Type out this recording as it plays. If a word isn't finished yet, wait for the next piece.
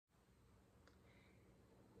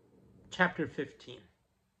Chapter 15.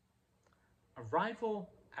 Arrival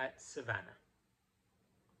at Savannah.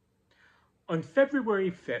 On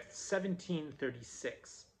February 5th,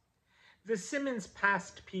 1736, the Simmons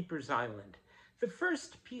passed Pepper's Island, the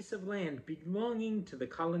first piece of land belonging to the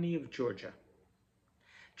colony of Georgia.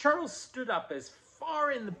 Charles stood up as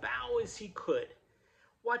far in the bow as he could,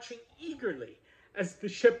 watching eagerly as the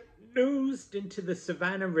ship nosed into the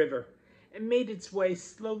Savannah River and made its way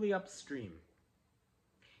slowly upstream.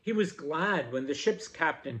 He was glad when the ship's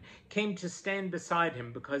captain came to stand beside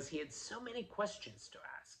him because he had so many questions to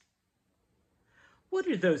ask. "What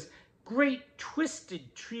are those great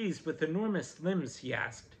twisted trees with enormous limbs?" he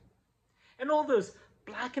asked. "And all those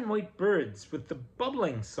black and white birds with the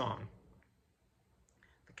bubbling song?"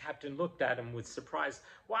 The captain looked at him with surprise.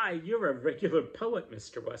 "Why, you're a regular poet,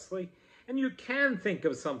 Mr. Wesley, and you can think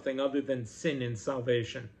of something other than sin and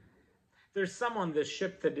salvation. There's some on this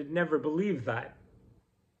ship that'd never believe that."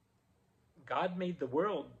 "God made the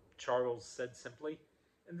world," Charles said simply,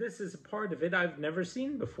 "and this is a part of it I've never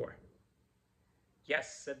seen before."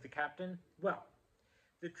 "Yes," said the captain. "Well,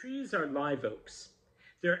 the trees are live oaks.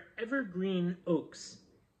 They're evergreen oaks,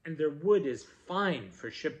 and their wood is fine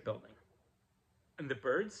for shipbuilding." "And the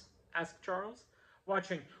birds?" asked Charles,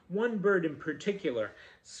 watching one bird in particular,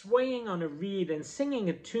 swaying on a reed and singing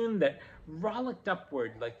a tune that rollicked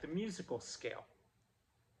upward like the musical scale.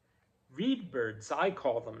 "Reed birds, I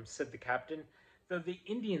call them," said the captain, "though the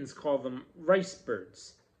Indians call them rice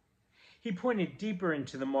birds." He pointed deeper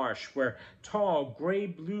into the marsh, where tall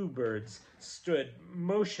gray-blue birds stood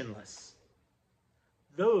motionless.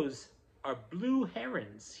 "Those are blue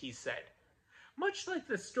herons," he said, "much like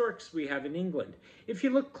the storks we have in England. If you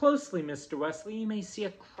look closely, Mr. Wesley, you may see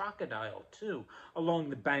a crocodile, too, along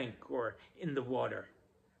the bank or in the water.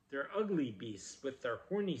 They're ugly beasts with their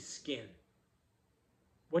horny skin."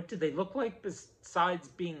 "What do they look like besides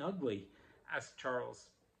being ugly?" asked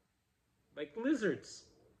Charles. "Like lizards,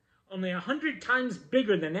 only 100 times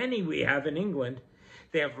bigger than any we have in England.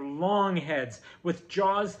 They have long heads with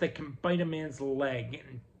jaws that can bite a man's leg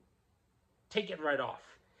and take it right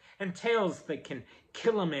off, and tails that can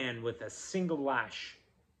kill a man with a single lash."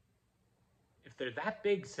 "If they're that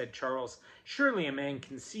big," said Charles, "surely a man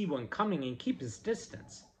can see one coming and keep his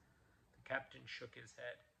distance." The captain shook his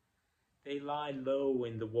head. "They lie low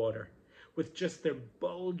in the water, with just their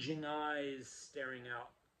bulging eyes staring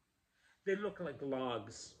out. They look like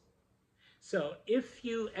logs. So if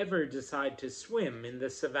you ever decide to swim in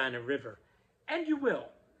the Savannah River, and you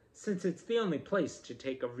will, since it's the only place to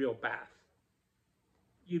take a real bath,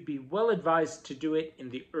 you'd be well advised to do it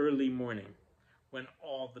in the early morning, when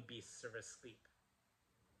all the beasts are asleep."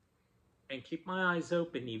 "And keep my eyes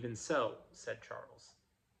open even so," said Charles.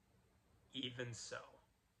 "Even so."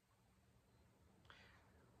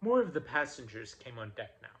 More of the passengers came on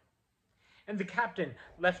deck now, and the captain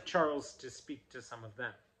left Charles to speak to some of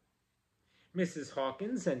them. Mrs.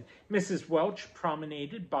 Hawkins and Mrs. Welch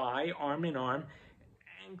promenaded by arm in arm,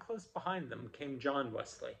 and close behind them came John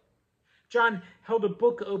Wesley. John held a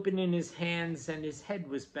book open in his hands, and his head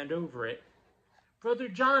was bent over it. "Brother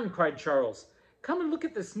John," cried Charles, "come and look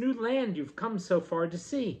at this new land you've come so far to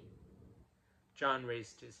see." John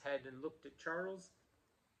raised his head and looked at Charles.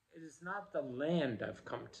 "It is not the land I've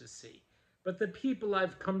come to see, but the people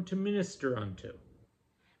I've come to minister unto.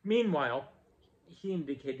 Meanwhile," he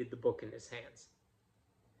indicated the book in his hands,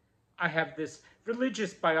 "I have this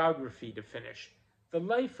religious biography to finish, The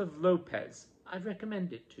Life of Lopez. I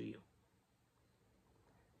recommend it to you."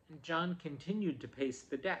 And John continued to pace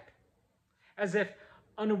the deck, as if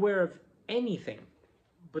unaware of anything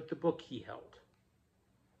but the book he held.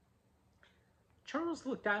 Charles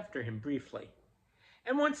looked after him briefly,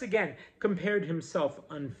 and once again compared himself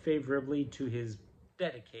unfavorably to his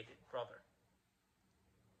dedicated brother.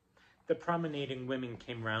 The promenading women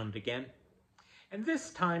came round again, and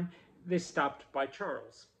this time they stopped by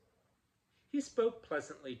Charles. He spoke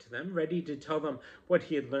pleasantly to them, ready to tell them what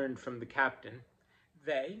he had learned from the captain.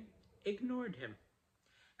 They ignored him,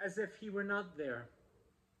 as if he were not there.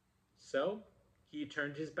 So he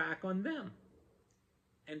turned his back on them,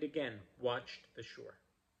 and again watched the shore.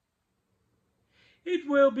 "It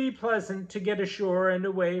will be pleasant to get ashore and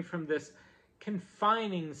away from this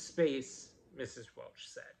confining space," Mrs. Welch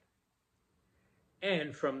said.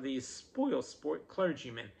 "And from these spoil-sport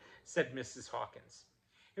clergymen," said Mrs. Hawkins.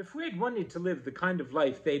 "If we had wanted to live the kind of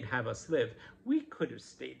life they'd have us live, we could have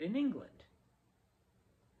stayed in England."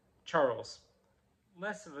 Charles,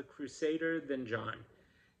 less of a crusader than John,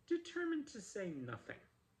 determined to say nothing.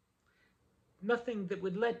 Nothing that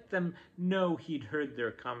would let them know he'd heard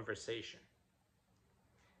their conversation.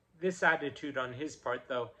 This attitude on his part,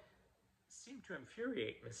 though, seemed to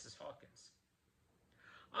infuriate Mrs. Hawkins.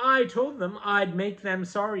 "I told them I'd make them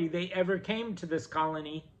sorry they ever came to this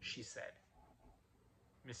colony," she said.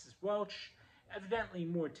 Mrs. Welch, evidently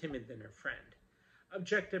more timid than her friend,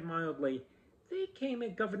 objected mildly. "They came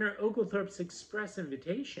at Governor Oglethorpe's express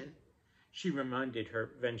invitation," she reminded her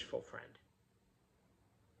vengeful friend.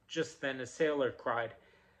 Just then a sailor cried,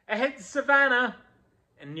 "Ahead, Savannah!"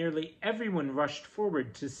 and nearly everyone rushed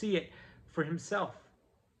forward to see it for himself.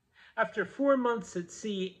 After 4 months at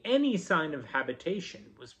sea, any sign of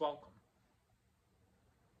habitation was welcome.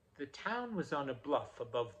 The town was on a bluff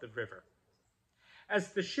above the river.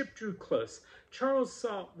 As the ship drew close, Charles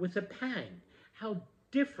saw with a pang how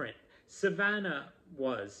different Savannah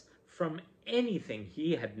was from anything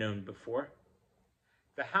he had known before.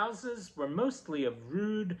 The houses were mostly of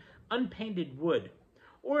rude, unpainted wood,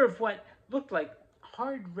 or of what looked like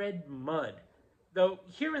hard red mud, though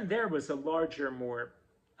here and there was a larger, more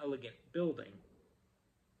elegant building.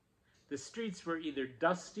 The streets were either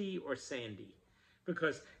dusty or sandy,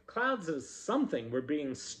 because clouds of something were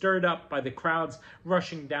being stirred up by the crowds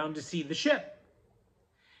rushing down to see the ship.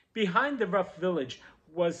 Behind the rough village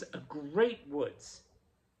was a great woods.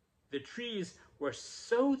 The trees were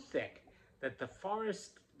so thick that the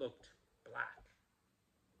forest looked black.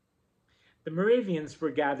 The Moravians were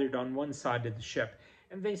gathered on one side of the ship,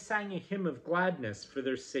 and they sang a hymn of gladness for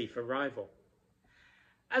their safe arrival.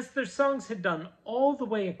 As their songs had done all the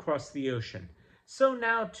way across the ocean, so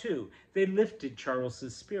now, too, they lifted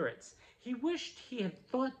Charles's spirits. He wished he had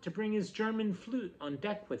thought to bring his German flute on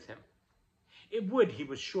deck with him. It would, he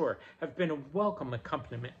was sure, have been a welcome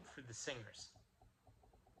accompaniment for the singers.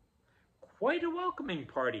 Quite a welcoming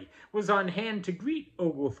party was on hand to greet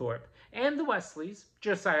Oglethorpe and the Wesleys.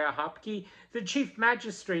 Josiah Hopkey, the chief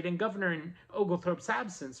magistrate and governor in Oglethorpe's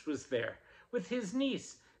absence, was there, with his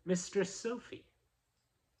niece, Mistress Sophie.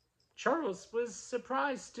 Charles was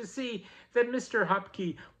surprised to see that Mr.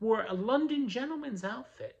 Hopkey wore a London gentleman's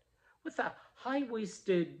outfit, with a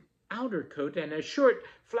high-waisted outer coat and a short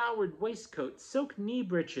flowered waistcoat, silk knee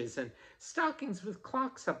breeches, and stockings with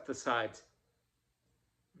clocks up the sides.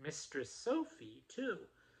 Mistress Sophie, too,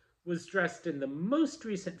 was dressed in the most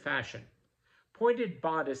recent fashion, pointed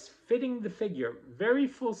bodice fitting the figure, very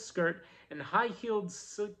full skirt, and high-heeled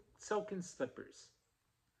silken slippers.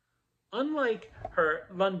 Unlike her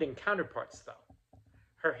London counterparts, though,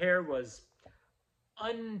 her hair was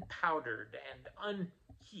unpowdered and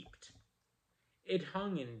unheaped. It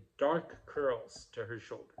hung in dark curls to her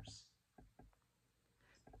shoulders.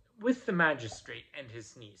 With the magistrate and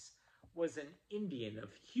his niece was an Indian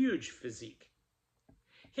of huge physique.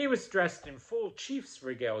 He was dressed in full chief's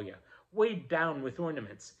regalia, weighed down with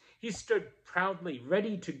ornaments. He stood proudly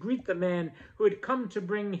ready to greet the man who had come to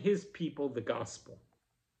bring his people the gospel.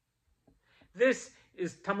 "This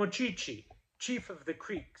is Tamochichi, chief of the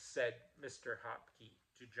Creek," said Mr. Hopkey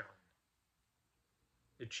to John.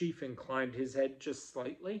 The chief inclined his head just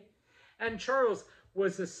slightly, and Charles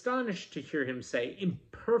was astonished to hear him say, in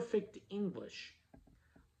perfect English,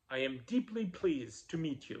 "I am deeply pleased to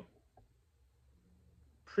meet you."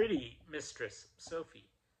 Pretty Mistress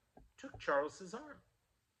Sophie took Charles's arm.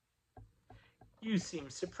 "You seem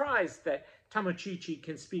surprised that Tamochichi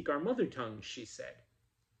can speak our mother tongue," she said.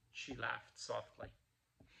 She laughed softly.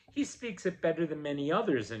 "He speaks it better than many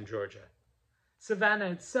others in Georgia.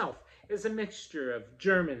 Savannah itself is a mixture of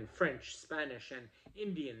German, French, Spanish, and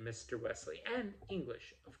Indian, Mr. Wesley, and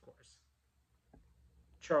English, of course."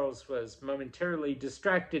 Charles was momentarily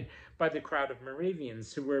distracted by the crowd of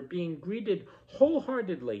Moravians who were being greeted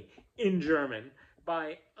wholeheartedly in German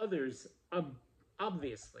by others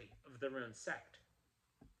obviously of their own sect.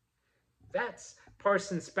 "That's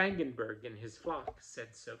Parson Spangenberg and his flock,"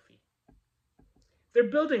 said Sophie. "They're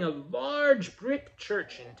building a large brick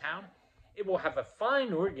church in town. It will have a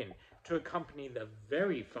fine organ to accompany the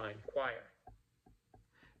very fine choir."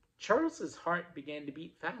 Charles's heart began to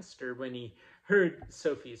beat faster when he heard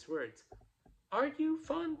Sophie's words. "Are you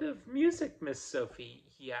fond of music, Miss Sophie?"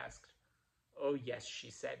 he asked. "Oh, yes,"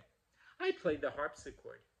 she said. "I play the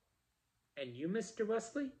harpsichord." "And you, Mr.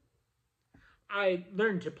 Wesley?" "I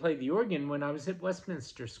learned to play the organ when I was at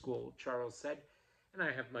Westminster School," Charles said, "and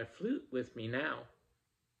I have my flute with me now."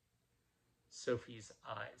 Sophie's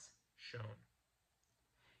eyes shone.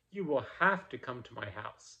 "You will have to come to my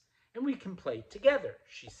house, and we can play together,"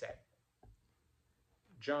 she said.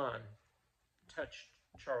 John touched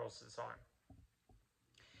Charles's arm.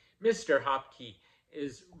 "Mr. Hopkey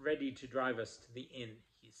is ready to drive us to the inn,"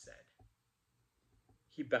 he said.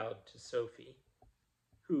 He bowed to Sophie,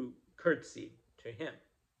 who curtsied to him.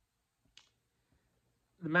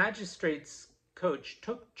 The magistrate's coach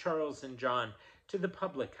took Charles and John to the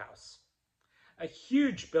public house. a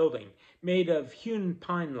huge building made of hewn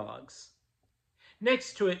pine logs.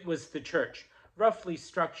 Next to it was the church, roughly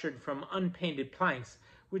structured from unpainted planks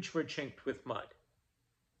which were chinked with mud.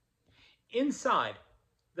 Inside,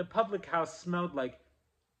 the public house smelled like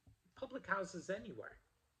public houses anywhere.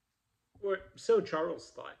 Or so Charles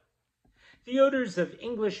thought. The odors of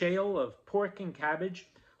English ale, of pork and cabbage,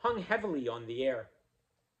 hung heavily on the air.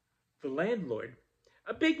 The landlord,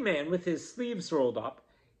 a big man with his sleeves rolled up,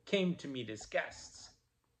 came to meet his guests.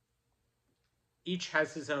 "Each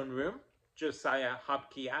has his own room?" Josiah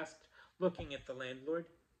Hopkey asked, looking at the landlord.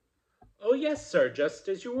 "Oh, yes, sir, just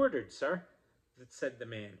as you ordered, sir," said the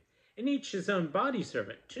man. "And each his own body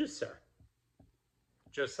servant, too, sir."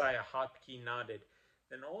 Josiah Hopkey nodded.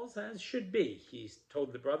 "Then all's as should be," he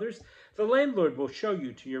told the brothers. "The landlord will show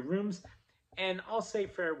you to your rooms, and I'll say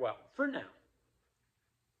farewell for now."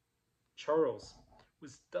 Charles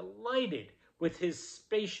was delighted with his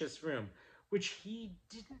spacious room, which he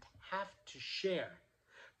didn't have to share,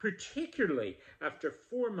 particularly after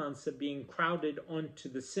 4 months of being crowded onto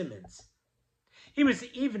the Simmons. He was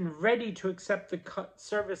even ready to accept the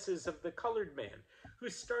services of the colored man, who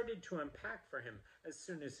started to unpack for him as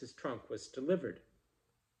soon as his trunk was delivered.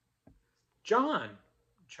 John,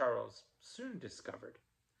 Charles soon discovered,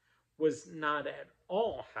 was not at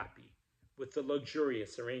all happy with the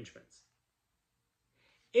luxurious arrangements.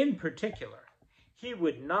 In particular, he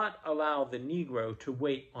would not allow the Negro to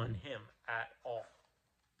wait on him at all.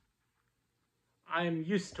 "I am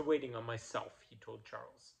used to waiting on myself," he told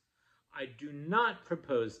Charles. "I do not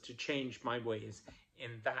propose to change my ways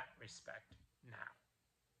in that respect now."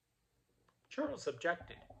 Charles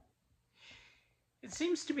objected. "It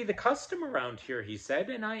seems to be the custom around here," he said,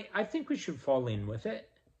 "and I think we should fall in with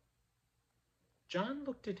it." John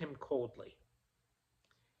looked at him coldly.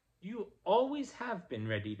 "You always have been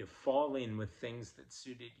ready to fall in with things that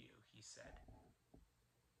suited you," he said.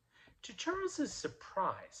 To Charles's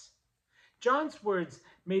surprise, John's words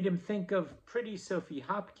made him think of pretty Sophie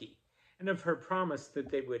Hopkey and of her promise that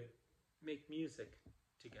they would make music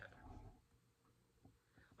together.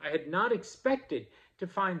 "I had not expected to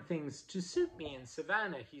find things to suit me in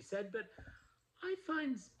Savannah," he said, "but I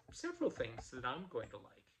find several things that I'm going to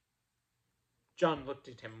like." John looked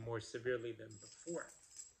at him more severely than before.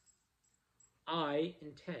 "I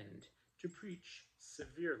intend to preach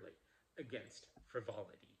severely against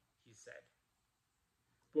frivolity," he said.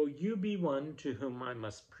 "Will you be one to whom I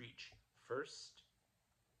must preach first?"